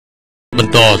ប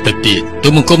ន្តទៅទៀតទូ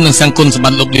មង្គមនឹងសង្គុណសម្ប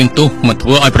ត្តិលោកលៀងទោសមកធ្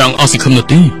វើឲ្យព្រះអង្គអស់សង្ឃឹមនោះ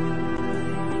ទេ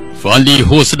ហ្វាលី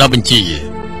ហួស្ដាប់បញ្ជា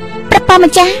ព្រះប៉ា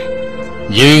ម្ចាស់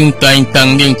យើងតែងតាំង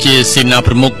នាងជាសេនា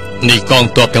ប្រមុខនៃកង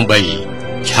ទ័ពទាំង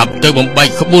3ឆាប់ទៅបំបែក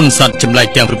ក្បួនសត្វចម្លែក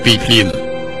ទាំង7ភ្លាម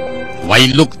វាយ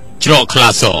លុកច្រកខ្លា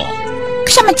ស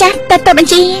ខ្ញុំម្ចាស់ទៅប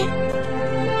ញ្ជា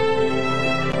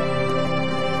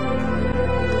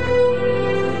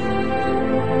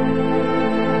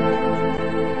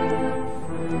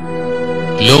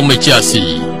លោកម្ចាស់ស៊ី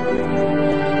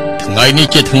ថ្ងៃនេះ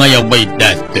ជាថ្ងៃអ្វី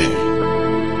ដែរទេ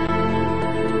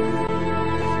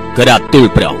ក្រាបទូល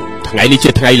ព្រះអង្គថ្ងៃនេះ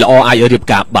ជាថ្ងៃល្អអាចរៀប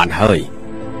ការបានហើយ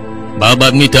បើបែ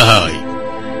បនេះទៅហើយ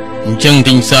អញ្ចឹង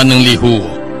ទីងសាននឹងលីហួរ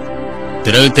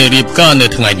ត្រូវតែរៀបការនៅ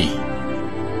ថ្ងៃនេះ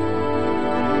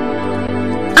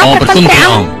អរគុណព្រះ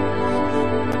អង្គ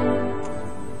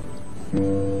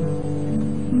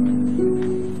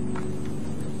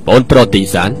បងប្រុសទីង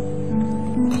សាន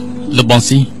លោកបង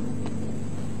ស៊ី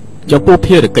ចំពោះ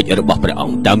ភារកិច្ចរបស់ព្រះអ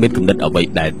ង្គតើមានគំនិតអ្វី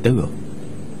ដែរទៅ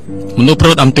មនុស្សប្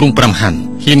រុសអំទ្រូង5ហាន់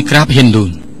ហ៊ានក្រាបហ៊ានលូ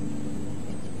ន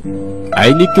ឯ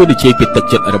ងនេះគឺនិយាយពីទឹក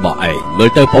ចិត្តរបស់ឯងមើល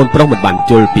ទៅបងប្រុសមិនបាន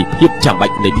ជល់ពីភាពចាំបា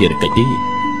ច់នៃភារកិច្ចទេ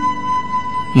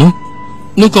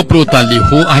នោះក៏ព្រោះតាលី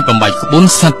ហួរអាចបំបែកក្បួន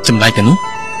សត្វចម្លែកទៅនោះ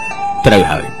ត្រូវ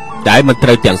ហើយតែមិនត្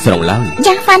រូវទាំងស្រុងឡើយ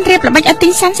យ៉ាងហ្វានរៀបល្បិចឲ្យទី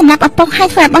ងសានសម្រាប់ឪពុកឲ្យ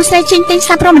ធ្វើឲ្យបងស្រីជីងទីង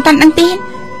សានព្រមមិនតាន់ដឹងទេ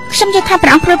ខ្ញុំយល់ថាព្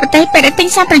រះអង្គព្រោះប្រទេសពេលដែលទីង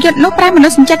សានប្រយុទ្ធនោះប្រើមនុ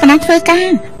ស្សសញ្ចេតនាធ្វើការ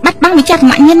បាត់បង់វិចារ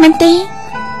ណញ្ញាណមែនទេ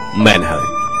មែនហើយ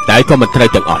តែក៏មិនត្រូវ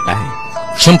ទាំងអស់ដែរ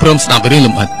ខ្ញុំព្រមស្ដាប់រឿងល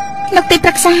ម្អិតលោកទីប្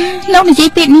រឹក្សាលោកនិយាយ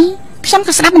ពាក្យនេះខ្ញុំ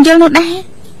ក៏ស្ដាប់មិនយល់នោះដែរ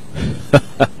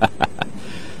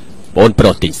បងប្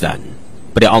រុសទីងសាន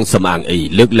ព្រះអង្គសំអាងអី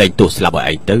លើកលែងទោសស្លាប់ឲ្យ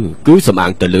ឯងទៅគឺសំអា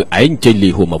ងទៅលើឯងជ័យលី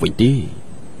ហួរមកវិញទេ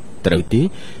ត្រូវទេ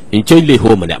អញ្ជើញលី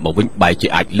ហួរម្នាក់មកវិញបែរជា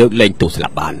អាចលើកលែងទោសស្លា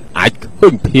ប់បានអាចឃើ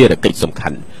ញភារកិច្ចសំខា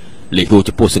ន់លីហួរ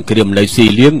ចំពោះសង្គ្រាមនៅស៊ី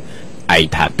លៀងឯង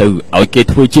ថាទៅឲ្យគេ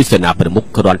ធ្វើជាសេនាប្រមុខ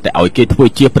គ្រាន់តែឲ្យគេធ្វើ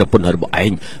ជាប្រពន្ធរបស់ឯ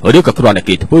ងឬក៏គ្រាន់តែ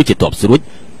គេធ្វើជាទ័ពស្រួច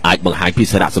អាចបង្ហាញពី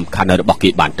សារៈសំខាន់របស់គេ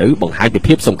បានទៅបង្ហាញពី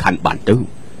ភាពសំខាន់បានទៅ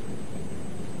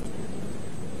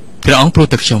ព្រះអង្គព្រោះ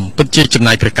តែខ្ញុំពិតជាចំ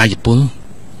ណាយព្រះកាយពល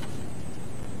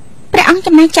ព្រះអង្គ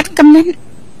ចំណាយចិត្តកំណត់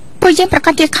ពួកយើងប្រ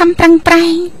កាសជាខំប្រឹងប្រែ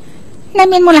ងនៅ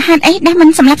មានមូលហេតុអីដែលមិន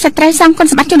សម្រាប់ស្ត្រីសងគុណ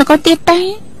សម្បត្តិជនគរទៀតទេ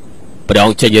ព្រះអ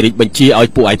ង្គចេញរាជបញ្ជាឲ្យ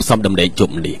ពួកឯងផ្សំដំណេក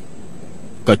ជុំនេះ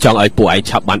ក៏ចង់ឲ្យពួកឯង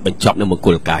ឆាប់បានបញ្ចប់នៅមង្គ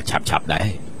លការឆាប់ដែរ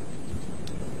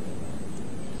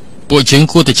ពួកយើង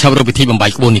គួរតែឆាប់រកវិធីបំបែ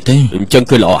កក្បួននេះទេអញ្ចឹង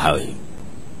គឺល្អហើយ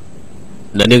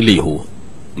នៅនាងលីហួរ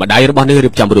ម្ដាយរបស់នាងរៀ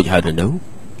បចំរួចហើយនៅ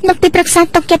លោកទីប្រឹក្សា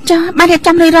ទុកចិត្តចោះបានរៀប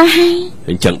ចំរួចរាល់ហើយ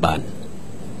អញ្ចឹងបាន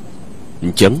អ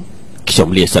ញ្ចឹងខ្ញុំ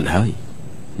លាសិនហើយ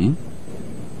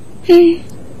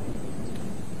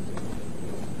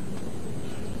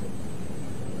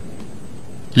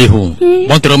លីហួរ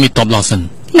បងទៅរកមីតបឡសិន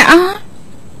ល្អ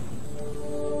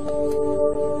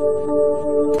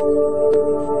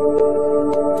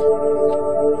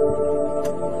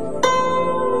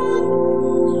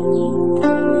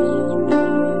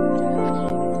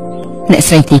អ្នក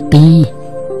ស្រីទី2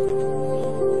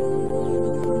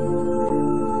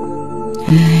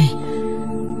ហើយ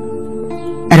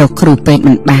រកគ្រូពេទ្យ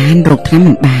មិនបានរកថ្នាំ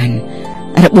មិនបាន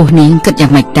របួសនាងគិតយ៉ា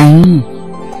ងម៉េចទៅ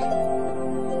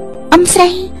អ៊ំស្រី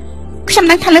ខ្ញុំ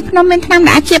ដឹងថាលើភ្នំមានថ្នាំ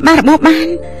ដែលអាចព្យាបាលរបួសបាន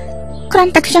គ្រា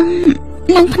ន់តែខ្ញុំ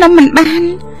ឡើងភ្នំមិនបាន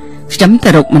ខ្ញុំទៅ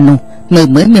រកមនុស្សមើល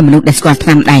មានមនុស្សដែលស្គាល់ថ្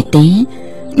នាំដែរទេ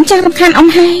អញ្ចឹងរំខានអ៊ំ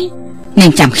ហើយនា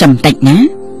ងចាំខ្ញុំបន្តិច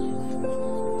ណា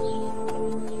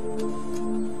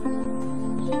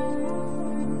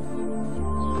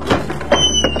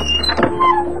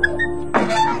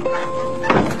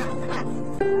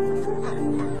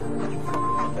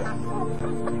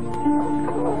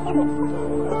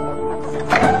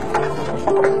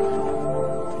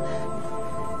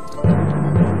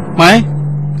ម៉ែ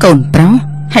កូនប្រុស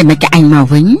ហើយមិនក៏អញមក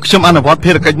វិញខ្ញុំអនុវត្ត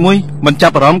ភារកិច្ចមួយមិនចា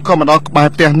ប់អារម្មណ៍ក៏មកដល់ក្បែរ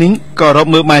ផ្ទះនេះក៏រក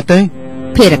មើលម៉ែទៅ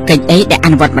ភារកិច្ចអីដែលអ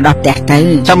នុវត្តមកដល់ផ្ទះទៅ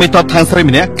ចាំមេតបខាងស្រី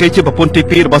ម្នាក់គេជាប្រពន្ធទី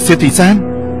2របស់សៀទីសាន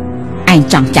ឯង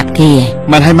ចង់ចាប់គេ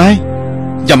មិនហើយម៉ែ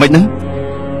យ៉ាងម៉េចហ្នឹង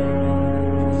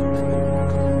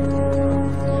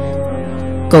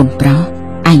កូនប្រុស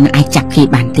ឯងមិនអាចចាប់គេ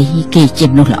បានទេគេជា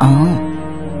មនុស្សល្អ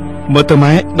មើលទៅ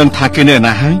ម៉ែដឹងថាគេនៅ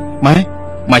ណាហើយ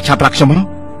ម៉ែឆាប់ប្រាប់ខ្ញុំម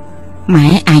កម៉ែ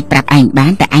អាចប្រាប់ឯងបា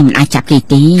នតែឯងមិនអាចចាប់គេ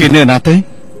ទេគេនៅណាទៅ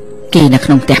គេនៅក្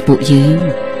នុងផ្ទះពួកយើង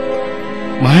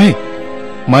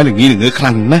ម៉ែល្ងើខ្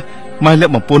លាំងណាស់ម៉ែលើក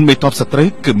បំពន់មេតបសត្រូវ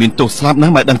គឺមានទោសស្លាប់ណា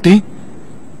ស់ម៉ែដឹងទេ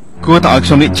គួរតែឲ្យខ្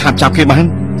ញុំនេះឆាប់ចាប់គេបាន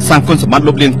សាងគុណសម្បត្តិ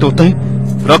លុបលាងទោសទៅ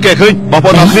រកគេឃើញបងប្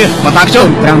អូនអរគ្នាមកតាមខ្ញុំ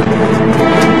ប្រង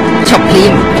ឈប់ភ្លា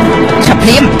ម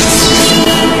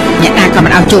អ្នកណាក៏មិ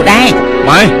នឲ្យជួបដែរ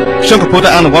ម៉ែខ្ញុំក៏ពោលតែ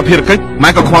អនុវត្តភារកិច្ចម៉ែ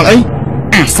ក៏ខ្វល់អី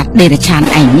អាសត្វដេរឆាន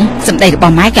ឯងនេះសម្ដីរប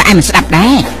ស់ម៉ែក៏ឯងមិនស្ដាប់ដែ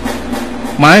រ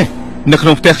ម៉ែ នៅក្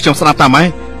នុងផ្ទះខ្ញុំស្ដាប់តាមម៉ែ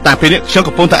តែពេលនេះខ្ញុំ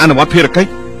កំពុងតែអនុវត្តភារកិច្ច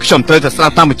ខ្ញុំត្រូវតែស្ដា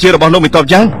ប់តាមបញ្ជារបស់លោកមេតប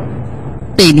យ៉ាង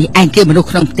ពេលនេះឯងគឺមនុស្ស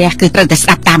ក្នុងផ្ទះគឺត្រូវតែស្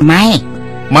ដាប់តាមម៉ែ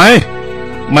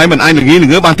ម៉ែមិនអាចល្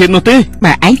ងើបានទៀតនោះទេ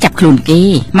បើឯងចាប់ខ្លួនគេ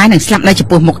ម៉ែនឹងស្លាប់នៅចំ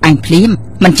ពោះមុខឯងភ្លាម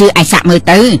មិនជឿឯងសាក់មើល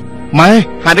ទៅម៉ែ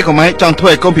ហើយនេះក៏ម៉ែចង់ធ្វើ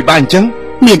ឲ្យកូនពិបាកអញ្ចឹង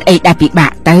មានអីដែលពិបា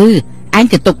កទៅឯង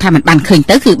ក៏ទុកថាមិនបានឃើញ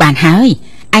ទៅគឺបានហើយ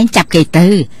ឯងចាប់គេទៅ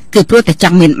គឺព្រោះតែច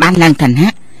ង់មានបានឡើងឋានៈ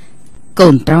កូ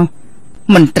នប្រុស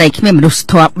មន្ត្រីគ្មានមនុស្ស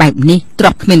ធម៌បែបនេះទ្រ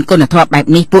ព្យគ្មានគុណធម៌បែប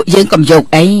នេះពួកយើងកុំយក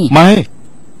អីម៉ែ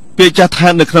ពាក្យចាស់ថា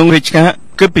នៅក្នុងរាជការ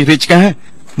គឺពីរាជការ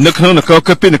នៅក្នុងនគរ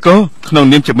គឺពីនគរក្នុង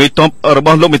នាមជាមេតបរប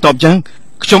ស់លោកមេតបយ៉ាង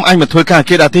ខ្ញុំអាចមកធ្វើការ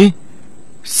គេដែរទេ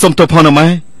សុំទោសផងណាម៉ែ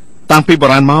តាំងពីបុ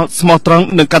រាណមកស្មោះត្រង់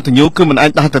និងកតញ្ញូគឺមិនអា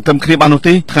ចដាស់ទៅត្រឹមគ្នាបាននោះ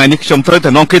ទេថ្ងៃនេះខ្ញុំត្រូវតែ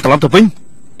នាំគេត្រឡប់ទៅវិញ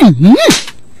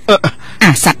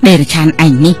អាសត្វដេរឆានឯ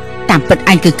ងនេះតាមពិត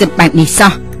ឯងគឺគិតបែបនេះ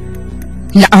សោះ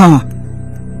ល្អ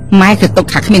ម៉ែក៏ទុក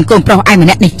ថាគ្មានកូនប្រុសឯងម្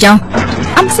នាក់នេះចុះ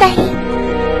អំស្រី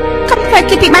កុំខ្លាច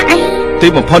គេពិបាកអីទី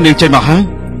បំផុតនាងចេញមកហើយ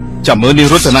ចាំមើលនាង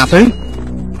រត់ទៅណាទៅ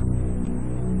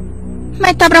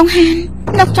ម៉ែតបរងហាន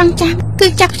លោកចង់ចាប់គឺ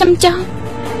ចាប់ខ្ញុំចុះ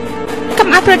កុំ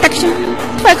ឲ្យព្រោះតែខ្ញុំ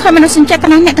ធ្វើខុសមនោសញ្ចេត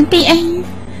នាអ្នកទាំងពីរឯង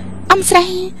អំស្រី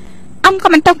អំក៏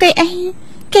មិនទៅគេឯង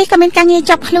គេក៏មានការងារ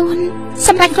ចាប់ខ្លួនស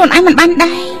ម្រាប់ខ្លួនឯងមិនបាន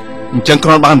ដែរអញ្ចឹងគ្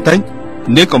រាន់បានបន្តិច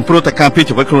នាងកុំព្រួយតែការពារ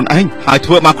ជីវិតខ្លួនឯងហើយ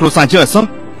ធ្វើបាបគ្រួសារជឿអសោះ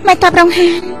ម៉ែតបរង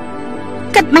ហាន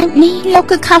គិតបែបនេះលោក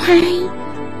គឺខុសហើយ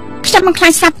ខ្ញុំមិនខ្លា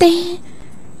ចស្លាប់ទេ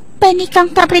ពេលនេះកង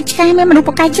ទ័ពរាជការមានមនុស្ស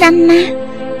ពូកែច្រើនណាស់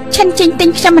ឈិនចេញទិញ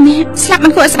ខ្ញុំម្នាក់ស្លាប់មិ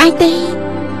នគួរស្ដាយទេ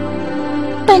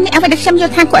ពេលនេះអ្វីដែលខ្ញុំយ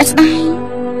ល់ថាគួរស្ដាយ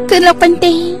គឺលោកពេញ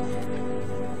ទី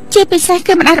ជាពិសេស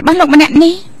គឺម្ដាយរបស់លោកម្នាក់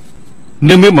នេះ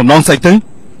នាងមានបំណងស្អីទៅ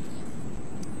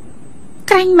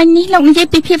ក្រែងមិញនេះលោកនិយាយ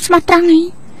ពីភាពស្មោះត្រង់នេះ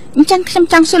អញ្ចឹងខ្ញុំ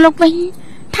ចង់សួរលោកវិញ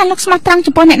ថាលោកស្មោះត្រង់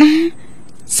ចំពោះអ្នកណា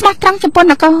ស្មោះត្រង់ចំពោះ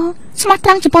នគរស្មោះត្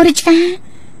រង់ចំពោះរាជការ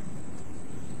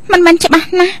មិនមែនច្បាស់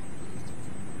ណាស់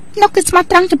លោកគឺស្មោះ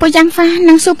ត្រង់ចំពោះយ៉ាងហ្វា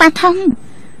និងស៊ូប៉ាថង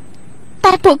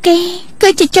តែពួកគេគឺ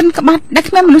ជាជនក្បត់ដែល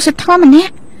គ្មានមនុស្សធម៌ម្នា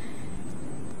ក់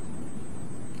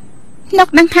លោក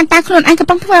ដឹងថាតើខ្លួនឯងកំ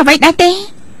ពុងធ្វើអ្វីដែរទេ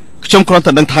ខ្ញុំគ្រាន់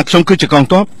តែដឹងថាខ្ញុំគឺជាកង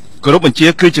ទ័ពគោរពបញ្ជា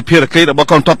គឺជាភារកិច្ចរបស់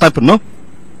កងទ័ពតែប៉ុណ្ណោះ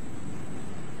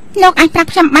លោកអាចប្រាប់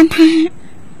ខ្ញុំបានថា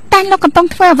តើលោកកំពុង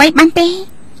ធ្វើអ្វីបានទេ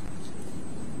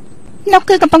លោក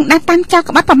គឺកំពុងដើរតាមចៅ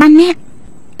ក្បត់ប្រមាណអ្នក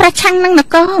ប្រឆាំងនឹងន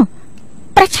គរ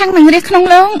ប្រឆាំងនឹងរាជក្នុង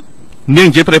លោកនាង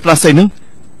និយាយប្រេះផ្លាស់ស្អីហ្នឹង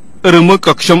ឬមួយ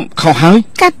ក៏ខ្ញុំខុសហើយ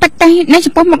កើតពិតតែនៅ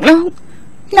ចំពោះមុខ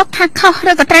លោកថាខុសឬ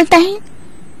ក៏ត្រូវតែ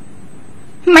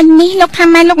មិញនេះលោកថា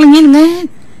ម៉ែលោកល្ងង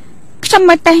ខ្ញុំ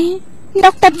មើលទៅលោ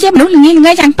កទៅជាមនុស្សល្ងង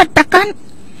យ៉ាងពិតប្រាកដ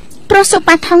ព្រោះសុ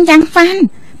បាថងយ៉ាងហ្វាន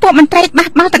ពួកមន្ត្រីបះ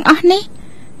បោទាំងអស់នេះ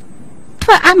ធ្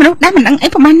វើឲ្យមនុស្សដែលមិនដឹងអី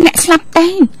ប្រហែលអ្នកស្លាប់ទៅ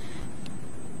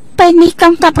ពេលនេះក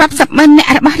ងទ័ពរាប់សិបម៉ឺនអ្នក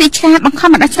របស់រាជការបង្ខំ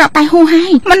ឲ្យច្រកតែហួហើ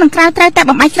យមិននឹងក្រៅត្រូវតែ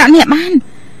បំបីច្រកនេះបាន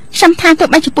ខ្ញុំថាទោះ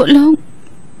បីជាពួកលោក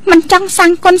មិនចង់សា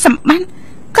ងគុណសម្បត្តិ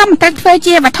ក៏មិនត្រូវធ្វើ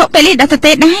ជាវត្ថុពេលនេះដល់ទៅ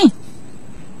ទេដែរ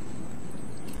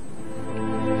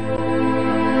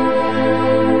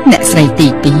អ្នកស្រីទី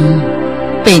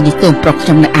2ពេលនេះកូនប្រុសខ្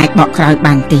ញុំនៅអាចបកក្រោយ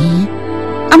បានទេ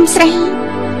អំស្រី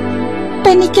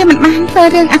ពេលនេះគេមិនបានធ្វើ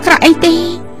រឿងអាក្រក់អីទេ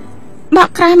បក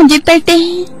ក្រោយមិនយឺតទេ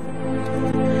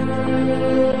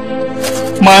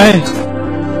ម៉ែ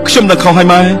ខ្ញុំនឹងខុសហើយ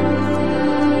ម៉ែ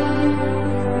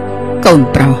កូន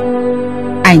ប្រុស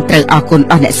ឯងត្រូវអរគុណ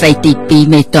ដល់អ្នកស្រីទី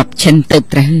2មេតបឈិនទៅ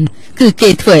ត្រូវគឺគេ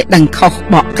ធ្វើឲ្យដឹងខុស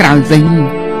បកក្រោយវិញ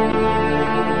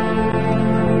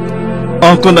អ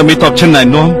រគុណដល់មេតបឈិនណែ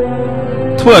នាំ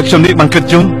ធ្វើឲ្យខ្ញុំនេះបានគិត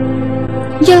យល់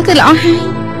គឺល្អហើយ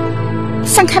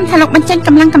សង្ឃឹមថាលោកបញ្ចេញក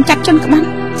ម្លាំងកម្ចាត់ជនក្បត់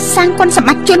សាងគុណសម្ប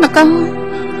ត្តិជននគរ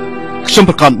ខ្ញុំ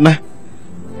ប្រកាសណាស់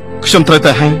ខ្ញុំត្រូវ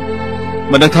តែហើយ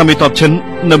មិនដឹងថាមេតបឈិន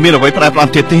នៅមានអ្វីប្រែប្រួល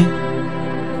ទៀតទេ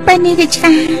ពេលនេះរាជ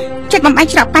ការចិត្តបំបី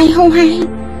ច្រកបៃហូហើយ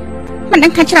មិនដឹ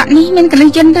ងថាច្រកនេះមានកលឹះ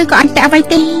យន្តឬក៏អន្តៈអ្វី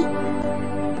ទេ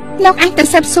លោកអាចទៅ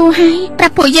ស៊ើបសួរហើយប្រា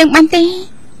ប់ពួកយើងបានទេ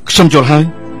ខ្ញុំយល់ហើយ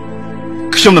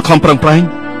ខ្ញុំនឹងខំប្រឹងប្រែង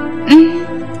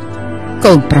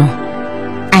កូនប្រុស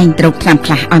ឯងត្រូវថ្នាំខ្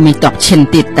លះឲ្យមេតបឈិន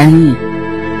ទៀតទៅ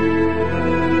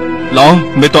ឡោ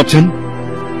មេតបឈិន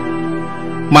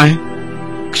ម៉ែ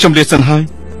ខ្ញុំលាសិនហើយ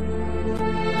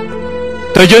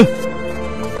ទៅយើង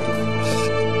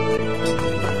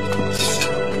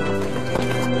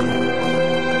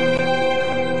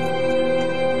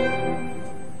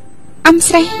អំ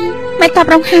ស្រីមេតប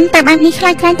រងហានតែបែបនេះខ្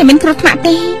លាចតែមានគ្រោះថ្នាក់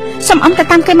ទេសូមអំទៅ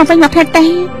តាមគេមកវិញមកផ្លែទេ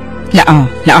ល្អ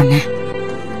ណាស់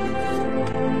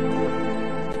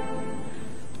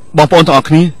បងប្អូនទាំងអស់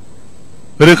គ្នា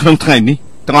រឿងក្នុងថ្ងៃនេះ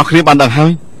ទាំងអស់គ្នាបានដឹងហើ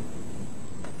យ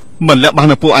មិនលាក់បាំង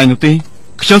នៅពួកឯងនោះទេ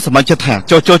ខ្ញុំសម្រេចចិត្តថា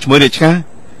ចូលជាមួយរាជការ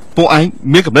ពួកឯង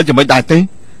មានកម្រិតយ៉ាងម៉េចដែរទេឯ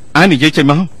ងនិយាយចេញ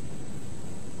មក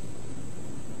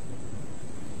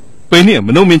ពេលនេះម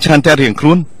នុស្សមានឆន្ទៈរៀងខ្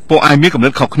លួន ពួកឯងមានកំណ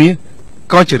ត់ខុសគ្នា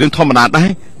ក៏ជារឿងធម្មតាដែរ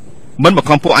មិនបង្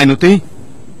ខំពួកឯងនោះទេ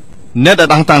អ្នកដែល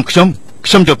ដើរតាមខ្ញុំ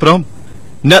យល់ព្រម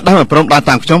អ្នកដែលមិនព្រមដើរ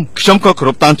តាមខ្ញុំក៏គោរ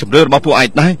ពតាមជំរឿរបស់ពួកឯង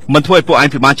ដែរមិនធ្វើឲ្យពួកឯង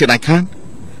ពិបាកជាដាច់ខាត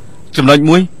ចំណុច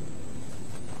មួយ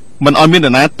មិនឲ្យមានន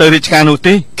រណាទៅរាជការនោះ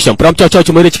ទេខ្ញុំព្រមចុះ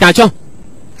ជាមួយរាជការចុះ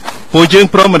ពួកយើង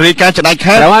ព្រមមិនរាជការជាដាច់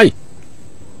ខាតត្រូវហើយ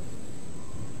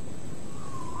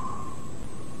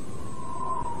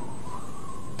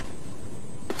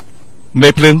មេ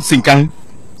ភ្លើងស៊ីងកៅ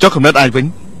ចុះកំណត់ឯងវិញ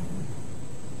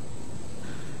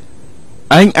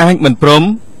ឯងអាចមិនព្រម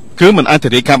គឺមិនអាចទៅ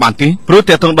រាយការណ៍បានទេព្រោះ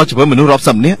តែต้องដល់ជាមួយមនុស្សរាប់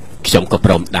សិបនាក់ខ្ញុំក៏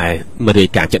ព្រមដែរមិនរាយ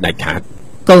ការណ៍ជាដាច់ខាត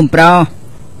កូនប្រុស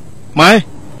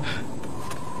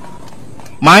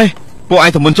ម៉ែពួកឯង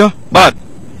ទៅមុនចុះបាទ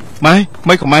ម៉ែ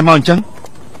មិនក៏ម៉ែមកអញ្ចឹង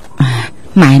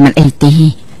ម៉ែមិនអីទេ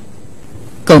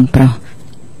កូនប្រុស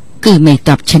គឺមេត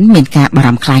បឈិនមានការបារ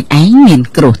ម្ភខ្លាចឯងមាន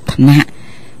គ្រោះថ្នាក់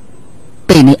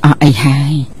ពេលនេះអស់អីហើ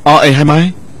យម៉ែ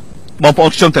បងប្អូ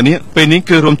នខ្ញុំតានេះពេលនេះ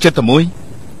គឺរួមចិត្តតែមួយ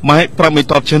ម៉ែប្រាប់មេត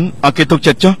បឈិនឲ្យគេទុក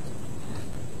ចិត្តចុះ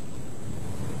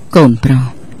កូនប្រុស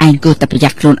ឯងគួរតែប្រយ័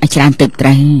ត្នខ្លួនឲ្យច្រើនទៅត្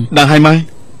រូវដឹងហើយម៉ែ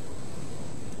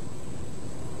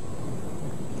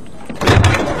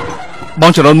ប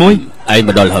ងចរន្តមួយឯងម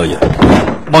កដល់ហើយ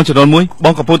បងចរន្តមួយប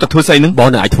ងកំពុងតែធ្វើស្អីហ្នឹងបង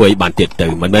នៅអាចធ្វើឲ្យបានទៀតទៅ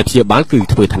មិនមែនព្យាបាលគឺ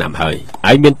ធ្វើថ្នាំហើយ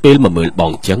ឯងមានពេលមកមើលប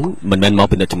ងអញ្ចឹងមិនមែនមក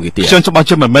ពិនិត្យជំងឺទេខ្ញុំច្បាស់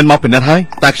ជាមិនមែនមកពិនិត្យហើយ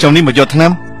តែខ្ញុំនេះមកយកថ្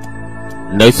នាំ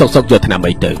នៅសុកយកថ្នាំ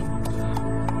អីទៅ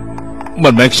មិ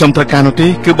នមែនខ្ញុំត្រូវការនោះទេ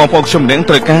គឺបងប្អូនខ្ញុំម្នាក់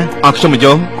ត្រូវការឲ្យខ្ញុំមកយ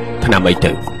កថ្នាំអី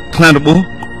ទៅថ្នាំរបួស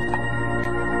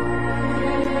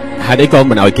ហេតុអីក៏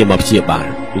មិនឲ្យគេមកព្យាបាល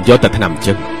យកតែថ្នាំអញ្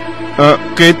ចឹង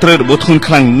គេត្រូវរបួសធ្ងន់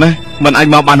ខ្លាំងណាស់មិនអាច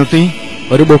មកបាននោះទេ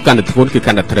របួសកាន់តែធ្ងន់គឺ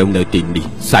កាន់តែត្រូវនៅទីនេះ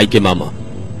ស្អែកគេមក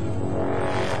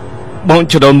បង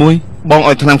ចរន្តមួយបង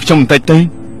ឲ្យថ្នាំខ្ញុំបន្តិចទេឯ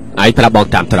ងប្រាប់បង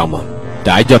តាមត្រង់មក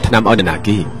តែឯងយកថ្នាំឲ្យនរណា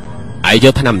គេឯងយ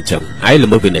កថ្នាំអញ្ចឹងឯងល្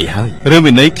មើសវិន័យហើយរឿង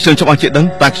វិន័យខ្ញុំច្បាស់ជាដឹង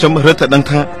តែខ្ញុំរឹតតែដឹង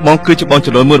ថាបងគឺជាបងច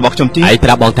រន្តមួយរបស់ខ្ញុំទីឯងប្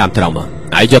រាប់បងតាមត្រង់មក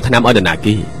ឯងយកថ្នាំឲ្យនរណា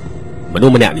គេមនុ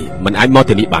ស្សម្នាក់នេះមិនអាចមក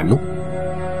ទីនេះបាននោះ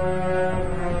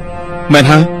មែន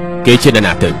ហើយគេជានរ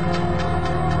ណាទៅប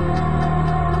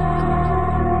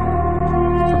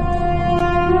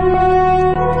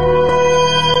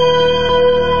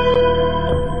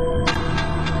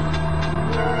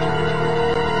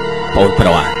ងប្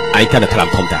រុសឯងកាន់តែថ្លាម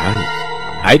ធំទៅហើយ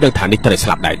ឯងដឹងថានេះត្រូវស្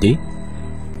លាប់ដែរទេ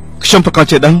ខ្ញុំប្រកាស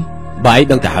ជាដឹងបើឯង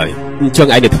ដឹងទៅហើយអញ្ចឹង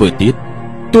ឯងនឹងធ្វើទៀត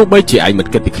ទោះបីជាឯងមិន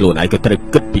គិតពីខ្លួនឯងក៏ត្រូវ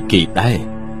គិតពីគេដែរ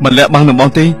មិនលាក់បាំងនឹងបង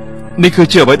ទេនេះគឺ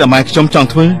ជាអ្វីដែលម៉ែខ្ញុំចង់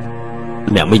ធ្វើ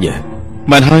អ្នកមិញ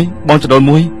មែនហើយបងចរន្ត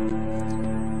មួយ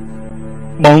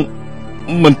បង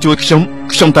មិនជួយខ្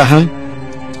ញុំទៅហើយ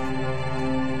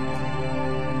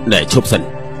ណែឈប់សិន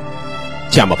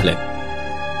ចាំមកផ្លែ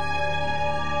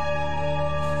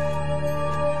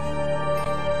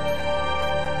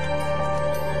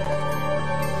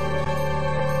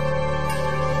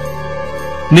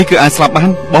នេះគឺអាចស្លាប់បាន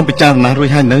បងពិចារណារួច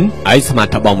ហើយនៅឯងស្មាន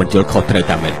ថាបងមិនយល់ខុសត្រូវ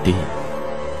តាមមែនទេ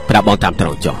ប្រាប់បងតាមត្រ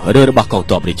ង់ចុះរឿងរបស់កង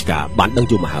ទ័ពរាជការបានដឹង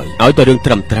យូរមកហើយឲ្យតែរឿងត្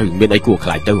រឹមត្រូវមានអីគួរខ្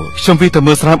លាចទៅខ្ញុំវិទៅ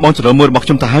មើលស្រាបងចរន្តមួយរបស់ខ្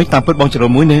ញុំទៅហើយតាមពិតបងចរ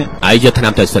ន្តមួយនេះឯងយកថ្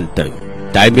នាំទៅសិនទៅ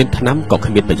តែមានថ្នាំក៏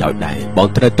គ្មានប្រយោជន៍ដែរបង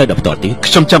ត្រូវទៅដល់បន្តទៀត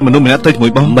ខ្ញុំចាប់មនុស្សម្នាក់ទៅជាមួ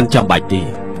យបងមិនចាំបាច់ទេឯ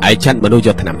ងចាត់មនុស្សយ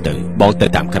កថ្នាំទៅបងទៅ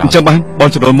តាមក្រោយចាំបានបង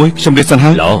ចរន្តមួយខ្ញុំរៀបសិន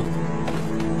ហើយឡូ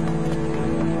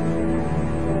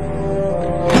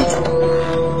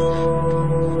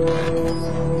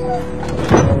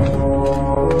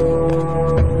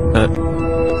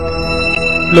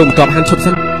លោកមិនតបហានឈប់សិ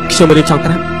នខ្ញុំរៀបចង់ត្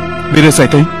រាប់មានរឿងស្អី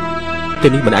ទៅទី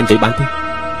នេះមិនអាចនិយាយបានទេ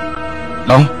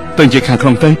ដល់ទៅនិយាយខាងក្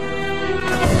នុងទៅ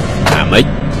អាម៉េច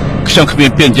ខ្ញុំគ្មាន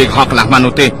ពាក្យនិយាយកុហកកន្លះម៉ាត់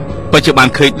នោះទេបើជាបាន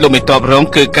ឃើញលោកមិនតបរង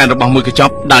គឺការរបស់មួយកញ្ច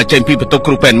ប់ដើរចេញពីបន្ទប់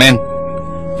គ្រូពេទ្យមែន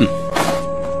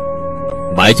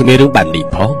បែរជាមានរឿងបែបនេះ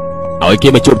ផងឲ្យគេ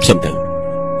មកជួបខ្ញុំទៅ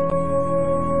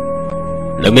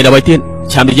លើមានអ្វីទៀត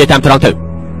ឆាំនិយាយតាមត្រង់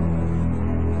ទៅ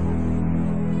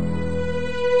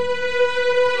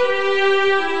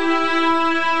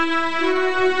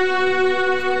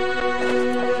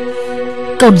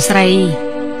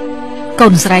កូ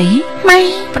នស្រីម៉ែ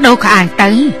បដូរខោអាវទៅ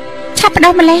ឆាប់បដូ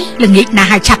រម្លេះល្ងាចណាស់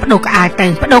ហើយឆាប់បដូរខោអាវទៅ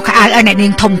បដូរខោអាវឲ្យអ្នកនា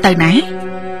ងធំទៅណា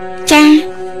ចា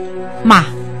មក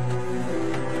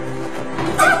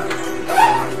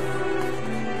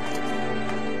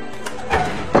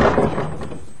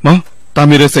មកតាម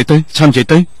មានរឿងស្អីទៅឆាំនិយាយ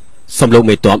ទៅសំលោក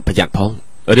មេតបប្រយ័ត្នផង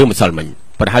រឿងម្សិលមិញ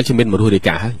ប្រហែលជាមានមនុស្សរាយ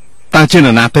ការណ៍ហើយតើជានរ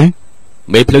ណាទៅ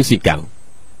មេភ្លើងស៊ីកៅ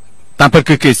តាមពិត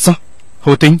គឺគេសោះ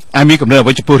ហូទីងអាមីកំណត់អ្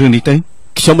វីចំពោះរឿងនេះទៅ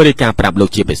ខ្ញុំរាយការណ៍ប្រាប់លោក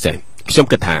ជាពិសេសខ្ញុំ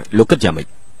គិតថាលោកគិតយ៉ាងម៉េច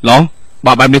ឡង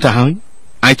បើបែបនេះទៅហើយ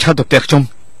ឯងឆាប់ទៅផ្ទះខ្ញុំ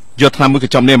យកថ្នាំមួយក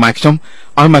ញ្ចប់នេះម៉ែខ្ញុំ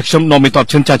ឲ្យម៉ែខ្ញុំនាំមេតប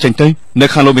ឈិនចាចេញទៅនៅ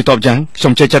ខាងលោកមេតបយ៉ាងខ្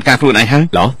ញុំចេះចាត់ការខ្លួនឯងហើយ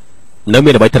ឡងនៅ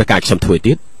មានអ្វីត្រូវការខ្ញុំធ្វើ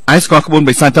ទៀតឯងស្គាល់ក្បួន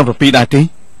បិសាចទាំង7ដែរទេ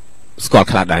ស្គាល់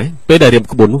ខ្លះដែរពេលដែលរៀប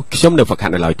ក្បួននោះខ្ញុំនៅហ្វឹកហា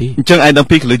ត់នៅឡើយទេអញ្ចឹងឯងដឹង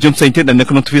ពីកលឹះយន្តផ្សេងទៀតដែលនៅ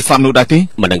ក្នុងទ្វារស្លាប់នោះដែរទេ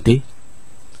មិនដឹងទេ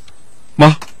ម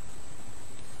ក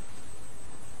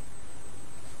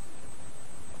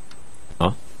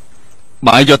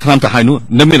បើឯងយកថ្នាំទៅហើយនោះ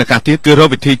នៅមានឱកាសទៀតគឺរក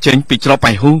វិធីចេញពីច្រក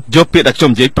បាយហ៊ូយកពាក្យដែលខ្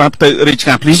ញុំនិយាយប្រាប់ទៅរាជ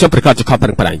ការភ្លាមខ្ញុំប្រកាសជាខំប្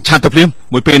រឹងប្រែងឆាប់ទៅភ្លាម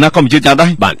មួយពេលណាក៏មិនយឺតយ៉ាវដែ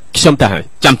របាទខ្ញុំទៅហើយ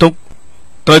ចាំទុក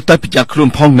ត្រូវតែប្រយ័ត្នខ្លួន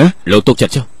ផងណាលោកទុកចិ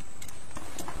ត្តចុះ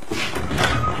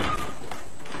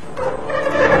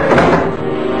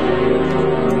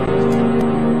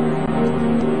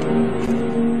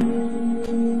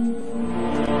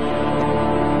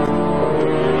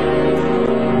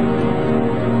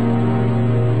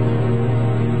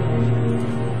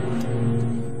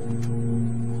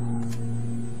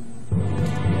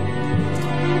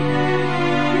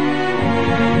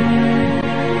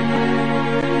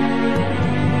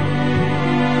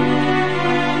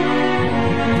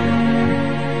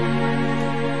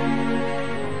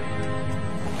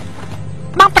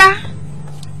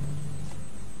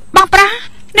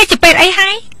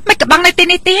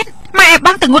នេះទៀតម៉ែឯប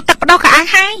ងទៅងូតទឹកបដោះកៅអៅ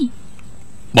ហើយ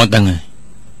បងដឹងហើយ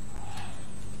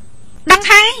ដឹ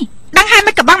ងហើយ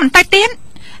មិនក៏បងមិនទៅទៀត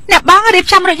អ្នកបងរៀប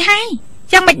ចំរួចហើយ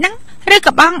យ៉ាងម៉េចហ្នឹងឬ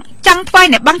ក៏បងចង់ធ្វើ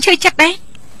អ្នកបងឈឺចិត្តដែរ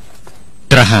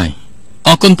ត្រាស់ហើយអ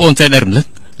រគុណបងស្រីដែលរំលឹក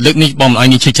លើកនេះបងមិនឲ្យ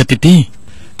នេះឈឺចិត្តទេ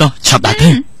តោះឆាប់ដែរទេ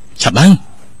ឆាប់ឡើង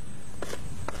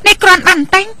នេះគ្រាន់បាន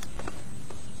តែង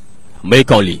មេ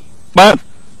កូលីបាទ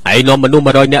ឯនាំមនុស្ស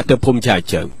100នាក់ទៅភូមិចាយ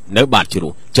ជើងនៅបាតជ្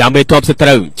រោះចាំមេតបសត្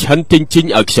រូវឆិនទិញជីង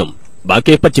ឲ្យខ្ញុំបើ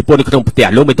គេពិតជាពួននៅក្នុងផ្ទះ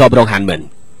លោកមេតបរងហានមិន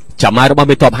ចាំមករបស់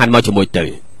មេតបហានមកជាមួយទៅ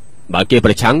បើគេ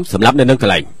ប្រឆាំងសម្រាប់នៅនឹងក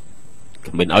ន្លែង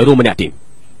មិនឲ្យរួមម្នាក់ទៀត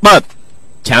បាទ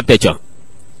ឆាប់ទៅចុះ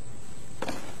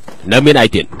នៅមានអី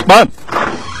ទៀតបាទ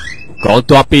កង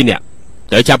ទ័ព2នាក់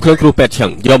ទៅចាប់ខ្លួនគ្រូពេទ្យឆឹង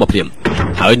យកមកព្រាម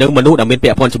ហើយនៅមនុស្សដែលមានពា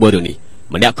ក់ព័ន្ធជាមួយរឿងនេះ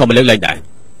ម្នាក់ក៏មិនលើកលែងដែរ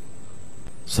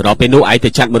ស្របពេលនោះឯងទៅ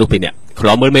ចាត់មនុស្ស2នាក់ខ្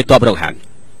លោមើលមេតបរងហាន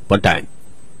ប៉ុន្តែ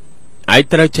ឯង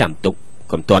ត្រូវចាំទុក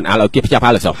កុំទាន់អាលឲ្យគេផ្ទះផា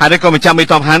លសោះហើយក៏មិនចាំមេ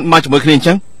តបហានមកជាមួយគ្នាអញ្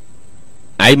ចឹង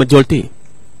ឯងមិនយល់ទេ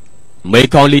មេ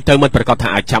កងលីទៅមិនប្រកាសថា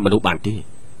អាចចាប់មនុស្សបានទេ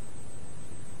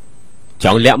ច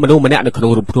ង់លាក់មនុស្សម្នាក់នៅក្នុ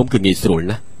ងរូបភ្នំគឺងាយស្រួល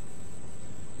ណាស់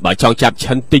បើចង់ចាប់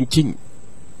ឆិនទិញជីង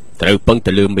ត្រូវពឹង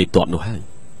ទៅលើមេតបនោះហើយ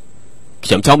ខ្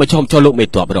ញុំចង់មកចូលលោកមេ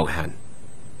តបរងហាន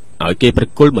ឲ្យគេប្រ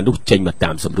គល់មនុស្សចេញមកតា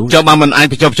មសម្រួលចូលបានមិនអាច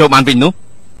បញ្ចុះចូលបានវិញនោះ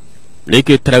នេះ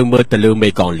គឺត្រូវមើលទៅលើមេ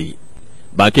កងលី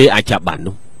បើគេអាចចាប់បាន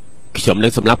នោះខ្ញុំនឹ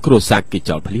ងសម្លាប់គ្រួសារគេ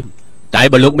ចោលភ្លាមតែ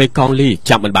បើលោកមេកងលី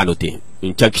ចាប់មិនបាននោះទេអ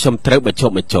ញ្ចឹងខ្ញុំត្រូវបញ្ចុះ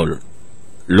បញ្ចូល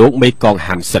លោកមេកង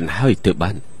ហាន់សិនហើយទើប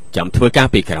បានចាំធ្វើការ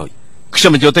ពីក្រោយខ្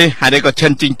ញុំមិនយល់ទេហើយក៏ឆិ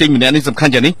នជីងទិញម្នាក់នេះសំខា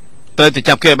ន់យ៉ាងនេះត្រូវតែ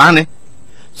ចាប់គេបានទេ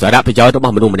សារៈប្រយោជន៍រប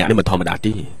ស់មនុស្សម្នាក់នេះមិនធម្មតា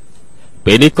ទេ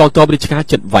ពេលនេះកងទ័ពរាជការ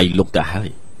ចិត្តវាយលុកទៅហើយ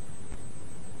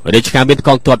រាជការមានក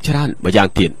ងទ័ពច្រើនម្យ៉ាង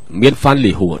ទៀតមានហ្វាន់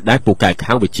លីហួរដែលពូកែ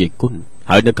ខាងវិជាគុណ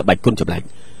ហើយនឹងក្បាច់គុណចម្លែក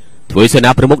ធ្វើសេនា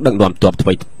ប្រមុខដឹកនាំទ័ពថ្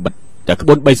មីបិទតែក្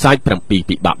បួន3សាច់7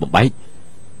ពិបាកបំបែក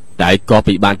តែក៏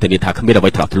ពិបានធានាថាគ្មានអ្វី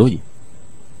ត្រោះធ្លុយ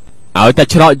ឲ្យតែ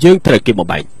ច្រកយើងត្រូវគេបំ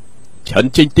បែកឆិន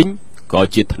ចេញទិញក៏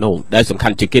ជាធ្នូដែលសំខា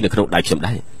ន់ជាងគេនៅក្នុងដៃខ្ញុំ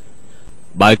ដែរ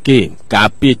បើគេការ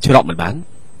ពារច្រកមិនបាន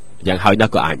យ៉ាងហើយណា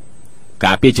ស់ក៏អាច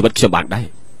ការពារជីវិតខ្ញុំបានដែរ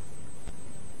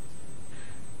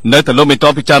នៅតែលោកមេត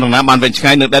បពិចារណាបានវិញឆ្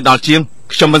ងាយនៅដែលដល់ជាង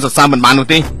ខ្ញុំមិនសរសើរមិនបាននោះ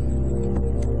ទេ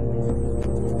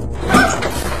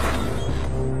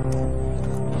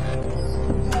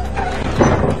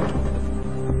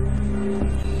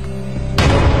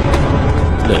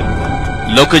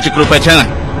លោកគឺជាគ្រូពេទ្យចឹង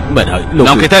មិនហើយលោក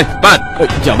នាំគេទៅបាទ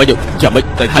ចាំមិនទៅ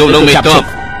ចូលលោកមេតប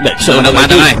ខ្ញុំនៅបាន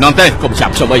ហើយនាំទៅកុំចា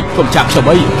ប់ខ្ញុំអីខ្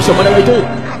ញុំមិនដឹងអីទេ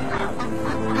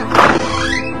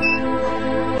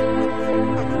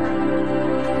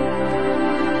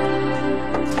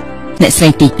អ្នកស្រី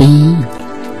ទី2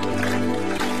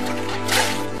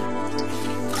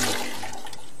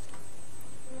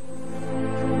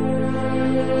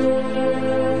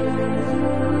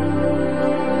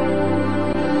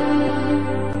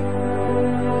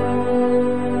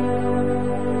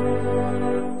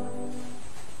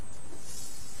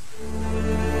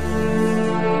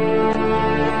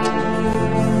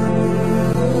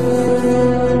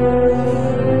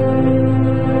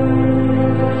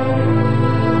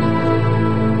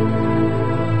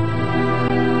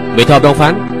មេតបដងហ្វា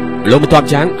នលោកមិនតប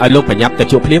យ៉ាងឲ្យលោកប្រញាប់ទៅ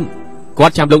ជួបភ្លាមគា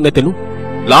ត់ចាំលោកនៅទៅនោះ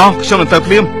ឡោខ្ញុំនឹងទៅ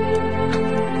ភ្លាម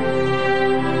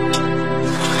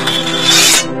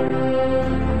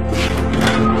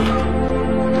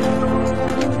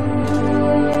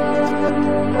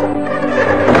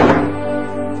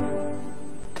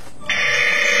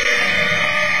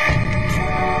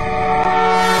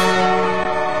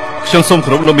ខ្ញុំសូមគោ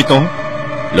រពលោកមេ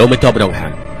តបដងហា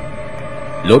ន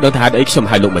លោកដឹងថាអីខ្ញុំ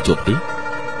ឲ្យលោកមកជួបទេ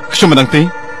ខ្ញុំមិនដឹងទេ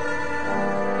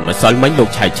ម្សិលមិញលោក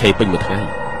ឆៃឆេពេញមួយថ្ងៃ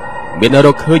មានរ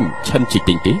កឃើញឈិនជី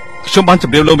ទិញទេខ្ញុំបានជ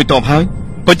ម្រាបលោកមិនតបហើយ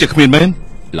ពិតជាគ្មានមែន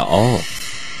ល្អ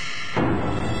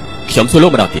ខ្ញុំសួរលោ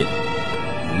កម្ដងទៀត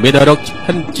មានរក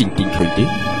ឈិនជីទិញឃើញទេ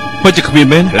ពិតជាគ្មាន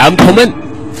មែនឡើងធំមែន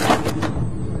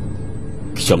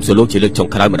ខ្ញុំសួរលោកជាលើកចុង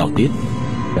ក្រោយម្ដងទៀត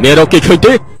មានរកគេឃើញ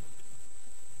ទេ